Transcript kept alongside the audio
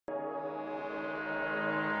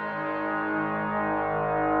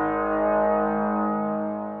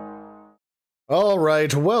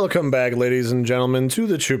Alright, welcome back ladies and gentlemen to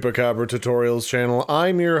the Chupacabra tutorials channel.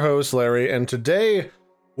 I'm your host Larry, and today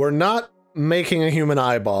we're not making a human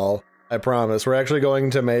eyeball, I promise. We're actually going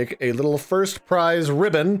to make a little first prize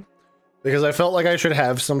ribbon, because I felt like I should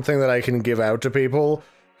have something that I can give out to people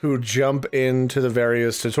who jump into the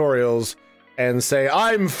various tutorials and say,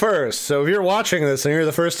 I'm first! So if you're watching this and you're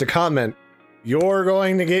the first to comment, you're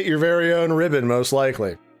going to get your very own ribbon, most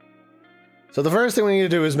likely. So the first thing we need to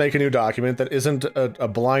do is make a new document that isn't a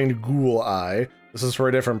blind ghoul eye. This is for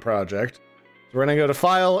a different project. So we're gonna go to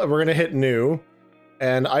File, and we're gonna hit New.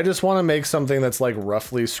 And I just want to make something that's like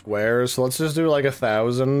roughly square, so let's just do like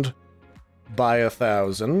 1,000 by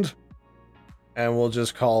 1,000. And we'll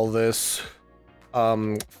just call this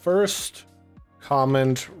First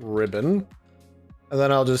Comment Ribbon. And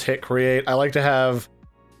then I'll just hit Create. I like to have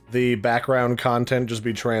the background content just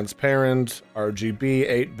be transparent, RGB,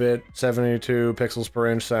 8-bit, 72 pixels per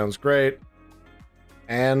inch sounds great.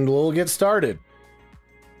 And we'll get started.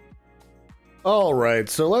 Alright,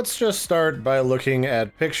 so let's just start by looking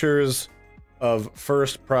at pictures of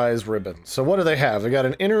first prize ribbons. So what do they have? They got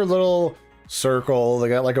an inner little circle, they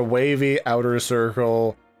got like a wavy outer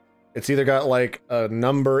circle. It's either got like a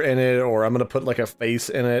number in it, or I'm gonna put like a face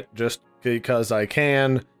in it just because I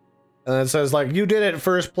can. And it says like, you did it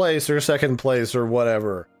first place or second place or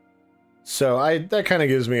whatever. So that kind of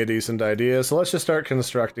gives me a decent idea. So let's just start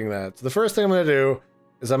constructing that. So the first thing I'm going to do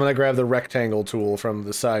is I'm going to grab the rectangle tool from the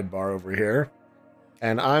sidebar over here.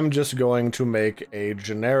 And I'm just going to make a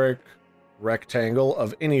generic rectangle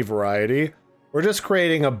of any variety. We're just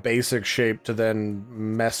creating a basic shape to then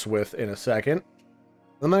mess with in a second.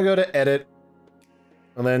 I'm going to go to Edit.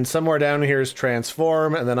 And then somewhere down here is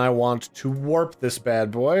Transform. And then I want to warp this bad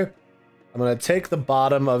boy. I'm going to take the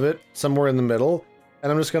bottom of it, somewhere in the middle, and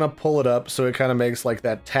I'm just going to pull it up so it kind of makes like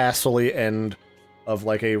that tassel-y end of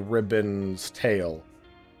like a ribbon's tail.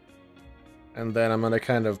 And then I'm going to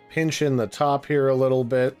kind of pinch in the top here a little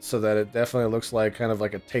bit so that it definitely looks like kind of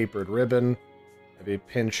like a tapered ribbon. Maybe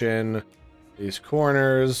pinch in these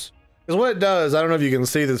corners. Because what it does, I don't know if you can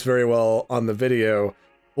see this very well on the video,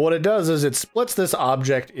 but what it does is it splits this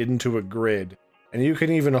object into a grid. And you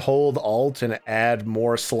can even hold Alt and add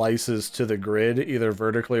more slices to the grid, either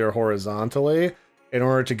vertically or horizontally, in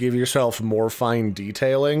order to give yourself more fine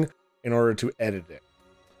detailing in order to edit it.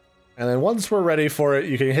 And then once we're ready for it,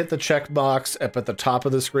 you can hit the checkbox up at the top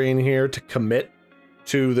of the screen here to commit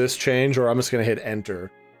to this change, or I'm just going to hit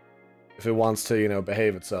Enter if it wants to, you know,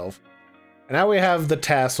 behave itself. And now we have the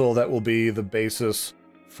tassel that will be the basis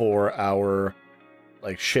for our,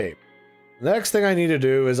 like, shape. The next thing I need to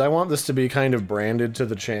do is I want this to be kind of branded to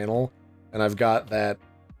the channel, and I've got that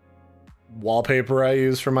wallpaper I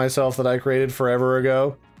used for myself that I created forever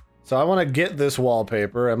ago. So I want to get this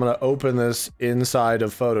wallpaper. I'm going to open this inside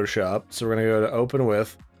of Photoshop. So we're going to go to Open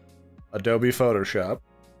with Adobe Photoshop.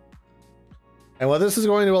 And what this is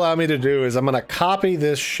going to allow me to do is I'm going to copy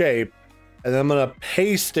this shape, and then I'm going to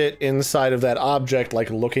paste it inside of that object like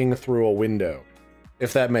looking through a window,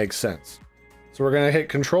 if that makes sense. So we're going to hit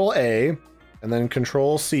Control A, and then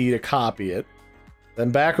Control C to copy it.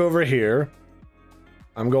 Then back over here,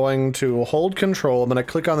 I'm going to hold Control. I'm going to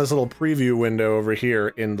click on this little preview window over here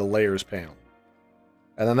in the Layers panel.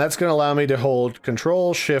 And then that's going to allow me to hold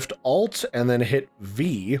Control, Shift, Alt, and then hit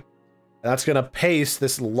V. And that's going to paste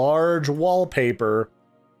this large wallpaper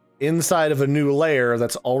inside of a new layer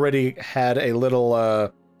that's already had a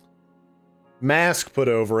little mask put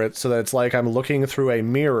over it, so that it's like I'm looking through a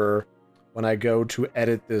mirror when I go to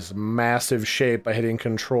edit this massive shape by hitting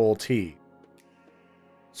Control T.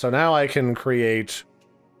 So now I can create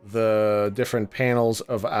the different panels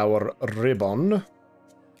of our ribbon.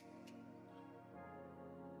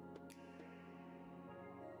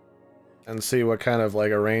 And see what kind of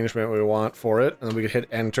like arrangement we want for it. And then we can hit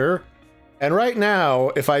Enter. And right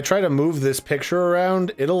now, if I try to move this picture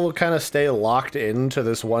around, it'll kind of stay locked into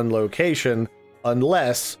this one location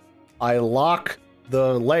unless I lock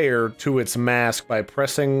the layer to its mask by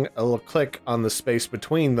pressing a little click on the space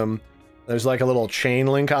between them. There's like a little chain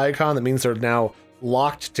link icon that means they're now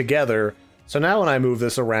locked together. So now when I move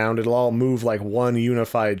this around, it'll all move like one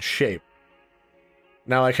unified shape.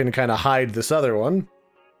 Now I can kind of hide this other one.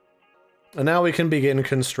 And now we can begin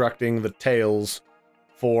constructing the tails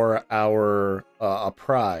for our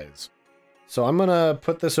prize. So I'm gonna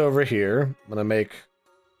put this over here. I'm gonna make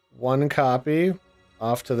one copy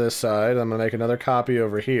off to this side. I'm going to make another copy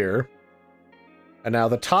over here. And now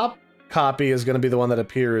the top copy is going to be the one that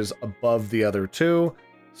appears above the other two.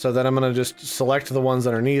 So then I'm going to just select the ones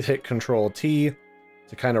underneath, hit Control T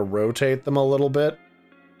to kind of rotate them a little bit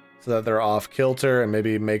so that they're off kilter, and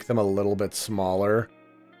maybe make them a little bit smaller.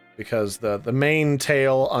 because the main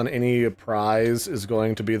tail on any prize is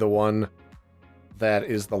going to be the one that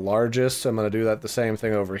is the largest. So I'm going to do that the same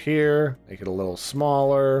thing over here, make it a little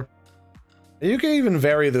smaller. You can even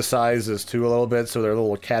vary the sizes too a little bit so they're a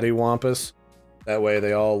little cattywampus. That way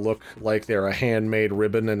they all look like they're a handmade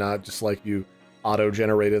ribbon and not just like you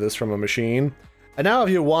auto-generated this from a machine. And now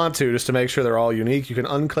if you want to, just to make sure they're all unique, you can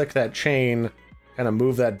unclick that chain, kind of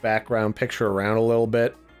move that background picture around a little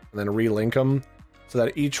bit, and then relink them so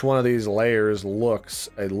that each one of these layers looks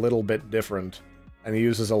a little bit different and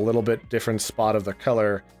uses a little bit different spot of the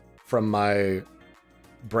color from my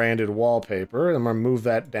branded wallpaper. And I'm going to move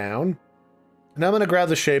that down. Now I'm going to grab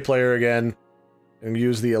the shape layer again and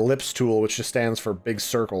use the Ellipse Tool, which just stands for big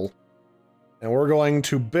circle. And we're going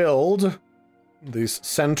to build this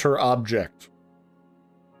center object.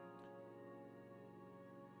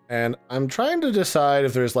 And I'm trying to decide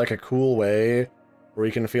if there's like a cool way where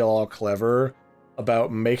we can feel all clever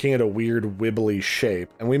about making it a weird wibbly shape.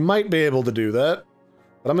 And we might be able to do that.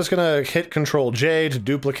 But I'm just going to hit Control-J to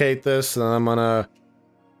duplicate this, and then I'm going to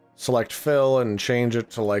select Fill and change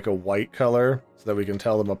it to like a white color so that we can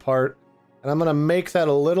tell them apart. And I'm going to make that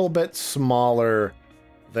a little bit smaller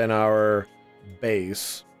than our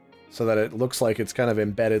base so that it looks like it's kind of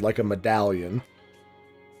embedded like a medallion.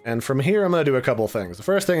 And from here, I'm going to do a couple things. The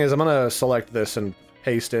first thing is I'm going to select this and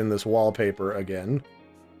paste in this wallpaper again,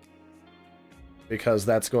 because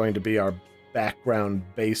that's going to be our background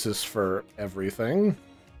basis for everything.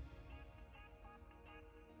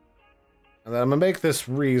 And then I'm going to make this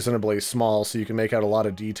reasonably small so you can make out a lot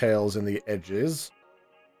of details in the edges.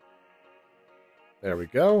 There we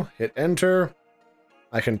go. Hit enter.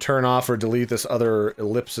 I can turn off or delete this other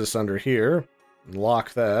ellipsis under here and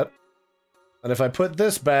lock that. And if I put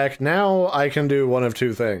this back, now I can do one of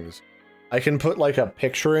two things. I can put like a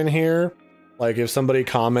picture in here. Like if somebody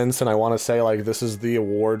comments and I want to say like this is the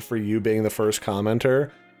award for you being the first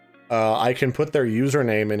commenter, I can put their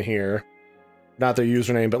username in here. Not their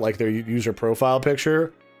username, but like their user profile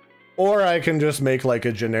picture. Or I can just make like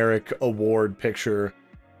a generic award picture.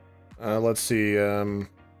 Let's see. What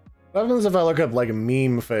happens if I look up like a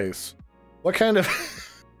meme face? What kind of...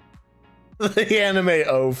 the anime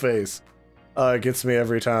O face. It gets me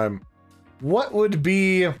every time. What would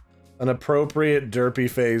be an appropriate derpy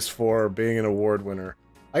face for being an award winner?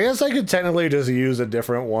 I guess I could technically just use a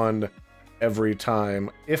different one every time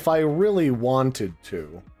if I really wanted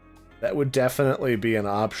to. That would definitely be an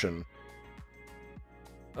option.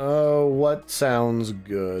 Oh, what sounds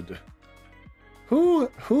good? Who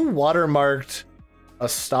watermarked a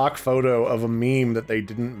stock photo of a meme that they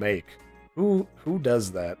didn't make? Who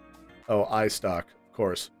does that? Oh, iStock, of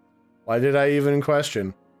course. Why did I even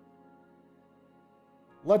question?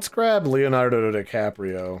 Let's grab Leonardo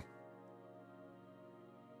DiCaprio.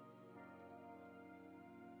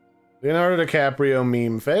 Leonardo DiCaprio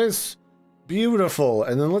meme face. Beautiful.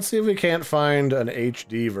 And then let's see if we can't find an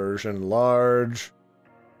HD version. Large.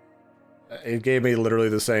 It gave me literally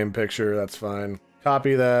the same picture. That's fine.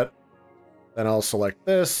 Copy that. Then I'll select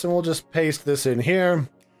this, and we'll just paste this in here.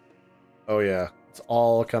 Oh yeah, it's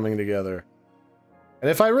all coming together. And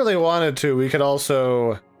if I really wanted to, we could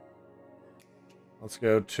also... Let's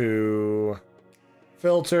go to...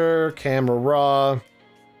 Filter, Camera Raw.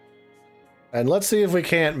 And let's see if we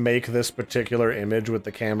can't make this particular image with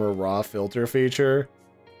the Camera Raw filter feature.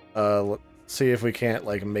 Let's see if we can't,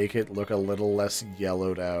 like, make it look a little less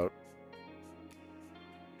yellowed out.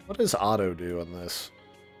 What does auto do on this?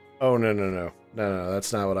 Oh, no,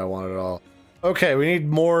 that's not what I want at all. Okay, we need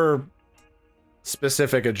more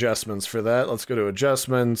specific adjustments for that. Let's go to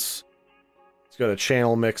Adjustments. Let's go to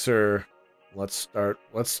Channel Mixer. Let's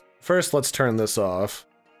turn this off.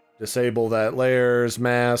 Disable that layers,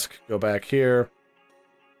 mask, go back here.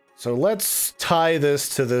 So let's tie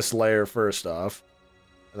this to this layer first off.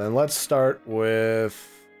 And then let's start with...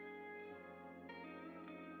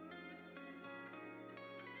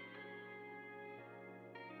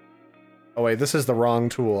 Oh wait, this is the wrong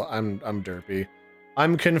tool. I'm derpy.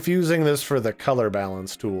 I'm confusing this for the color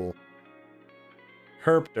balance tool.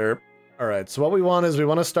 Herp derp. Alright, so what we want is we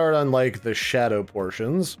want to start on like the shadow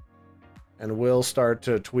portions. And we'll start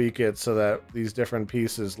to tweak it so that these different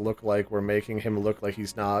pieces look like we're making him look like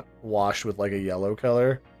he's not washed with like a yellow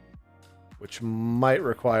color. Which might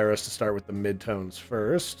require us to start with the midtones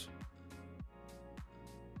first.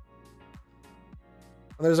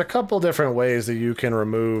 And there's a couple different ways that you can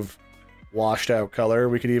remove washed out color.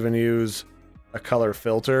 We could even use a color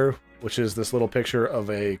filter, which is this little picture of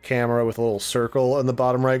a camera with a little circle in the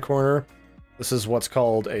bottom right corner. This is what's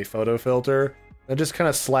called a photo filter. It just kind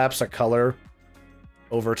of slaps a color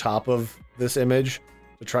over top of this image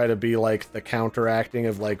to try to be like the counteracting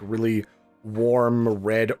of like really warm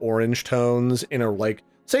red orange tones in a like,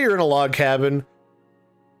 say you're in a log cabin,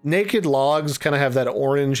 naked logs kind of have that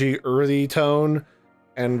orangey earthy tone,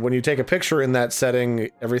 and when you take a picture in that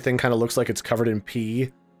setting, everything kind of looks like it's covered in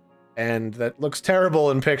pee, and that looks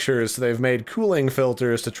terrible in pictures, so they've made cooling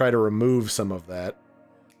filters to try to remove some of that.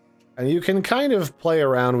 And you can kind of play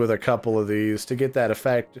around with a couple of these to get that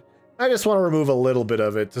effect. I just want to remove a little bit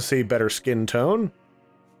of it to see better skin tone.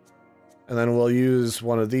 And then we'll use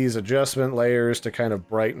one of these adjustment layers to kind of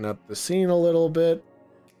brighten up the scene a little bit.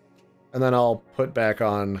 And then I'll put back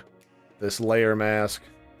on this layer mask.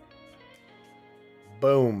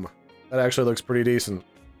 Boom. That actually looks pretty decent.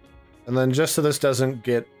 And then just so this doesn't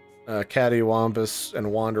get cattywampus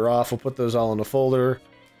and wander off, we'll put those all in a folder.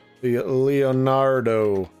 The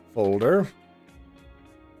Leonardo folder.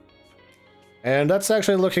 And that's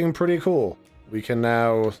actually looking pretty cool. We can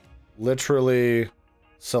now literally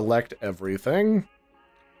select everything.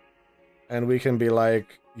 And we can be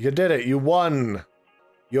like, you did it, you won.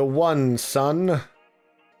 You won, son.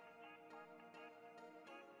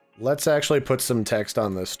 Let's actually put some text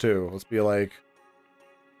on this too. Let's be like,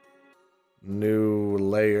 new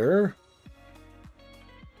layer.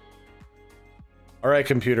 Alright,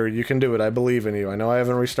 computer, you can do it. I believe in you. I know I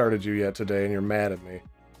haven't restarted you yet today and you're mad at me.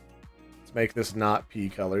 Let's make this not pea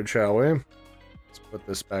colored, shall we? Let's put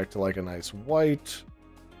this back to like a nice white.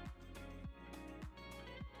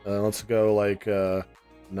 Let's go like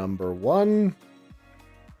number 1.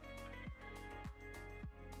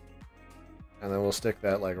 And then we'll stick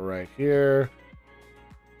that like right here.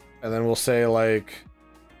 And then we'll say like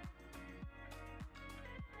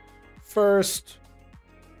first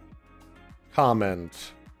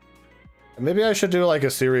comment. And maybe I should do like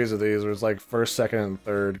a series of these where it's like first, second, and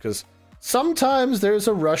third, because sometimes there's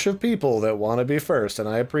a rush of people that want to be first, and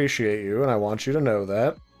I appreciate you, and I want you to know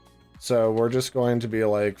that. So we're just going to be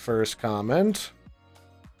like first comment.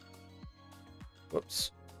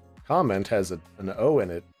 Whoops. Comment has an O in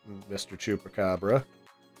it, Mr. Chupacabra.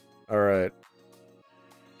 Alright.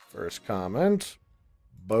 First comment.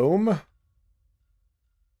 Boom.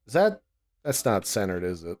 Is that... That's not centered,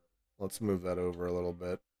 is it? Let's move that over a little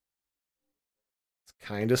bit. It's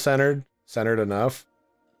kind of centered. Centered enough.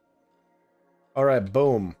 Alright,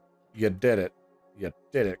 boom. You did it. You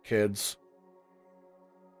did it, kids.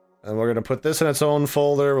 And we're going to put this in its own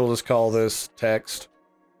folder. We'll just call this text.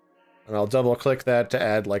 And I'll double click that to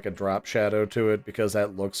add like a drop shadow to it because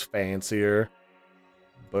that looks fancier.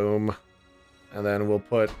 Boom. And then we'll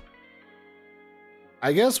put...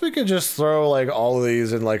 I guess we could just throw like all of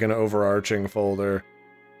these in like an overarching folder.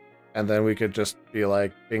 And then we could just be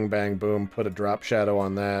like bing bang boom, put a drop shadow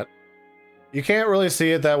on that. You can't really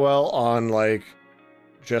see it that well on like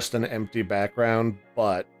just an empty background,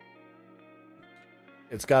 but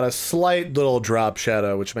it's got a slight little drop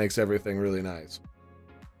shadow, which makes everything really nice.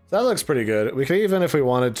 So that looks pretty good. We could even, if we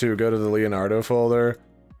wanted to, go to the Leonardo folder,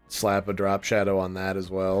 slap a drop shadow on that as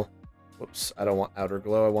well. Whoops, I don't want outer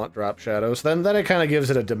glow, I want drop shadow. So then it kind of gives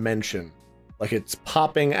it a dimension. Like it's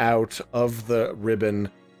popping out of the ribbon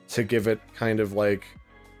to give it kind of like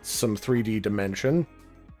some 3D dimension.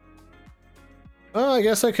 Oh, I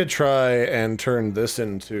guess I could try and turn this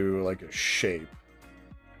into like a shape.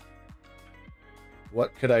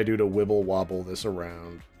 What could I do to wibble wobble this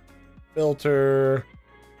around? Filter.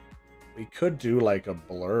 We could do like a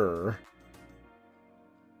blur.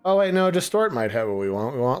 Oh wait, no, distort might have what we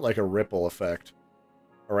want. We want like a ripple effect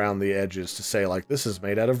around the edges to say like this is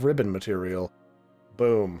made out of ribbon material.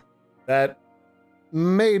 Boom. That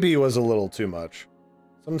maybe was a little too much.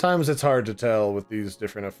 Sometimes it's hard to tell with these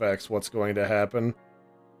different effects what's going to happen.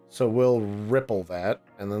 So we'll ripple that,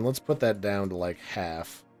 and then let's put that down to like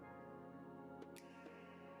half.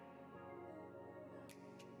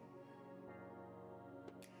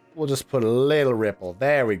 We'll just put a little ripple.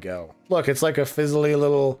 There we go. Look, it's like a fizzly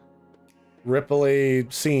little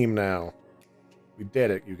ripply seam now. We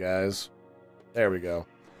did it, you guys. There we go.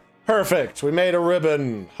 Perfect! We made a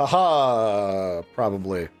ribbon! Haha!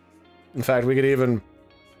 Probably. In fact, we could even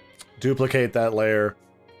duplicate that layer.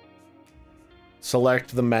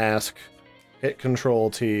 Select the mask. Hit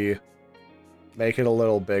Control-T. Make it a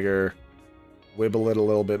little bigger. Wibble it a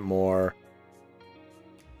little bit more.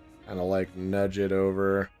 Kind of like nudge it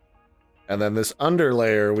over. And then this under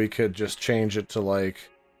layer, we could just change it to like...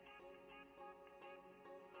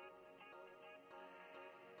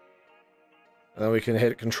 And then we can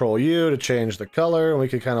hit Control-U to change the color, and we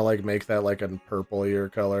could kind of like make that like a purple-ier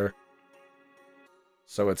color.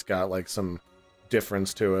 So it's got like some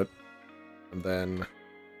difference to it. And then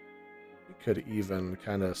we could even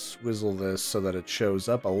kind of swizzle this so that it shows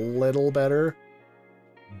up a little better.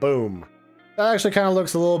 Boom. That actually kind of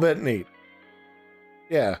looks a little bit neat.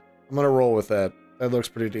 Yeah, I'm gonna roll with that. That looks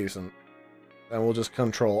pretty decent. Then we'll just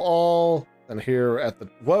Control All, and here at the...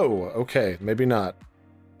 Whoa, okay, maybe not.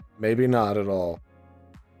 Maybe not at all.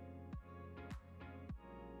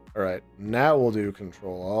 Alright, now we'll do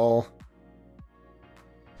Control All.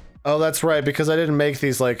 Oh, that's right, because I didn't make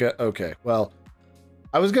these like a... Okay, well...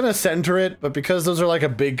 I was gonna center it, but because those are like a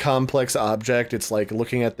big complex object, it's like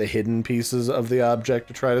looking at the hidden pieces of the object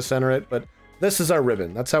to try to center it, but this is our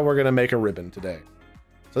ribbon. That's how we're gonna make a ribbon today.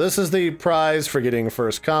 So this is the prize for getting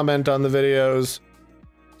first comment on the videos.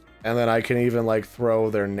 And then I can even like throw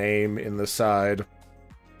their name in the side.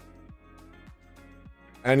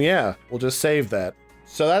 And yeah, we'll just save that.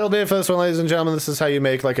 So that'll be it for this one, ladies and gentlemen. This is how you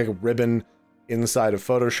make like a ribbon inside of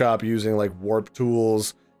Photoshop using like warp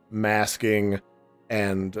tools, masking,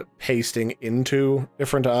 and pasting into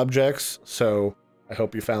different objects. So I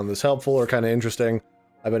hope you found this helpful or kind of interesting.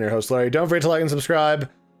 I've been your host, Larry. Don't forget to like and subscribe,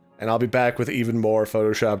 and I'll be back with even more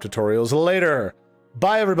Photoshop tutorials later.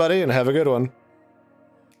 Bye, everybody, and have a good one.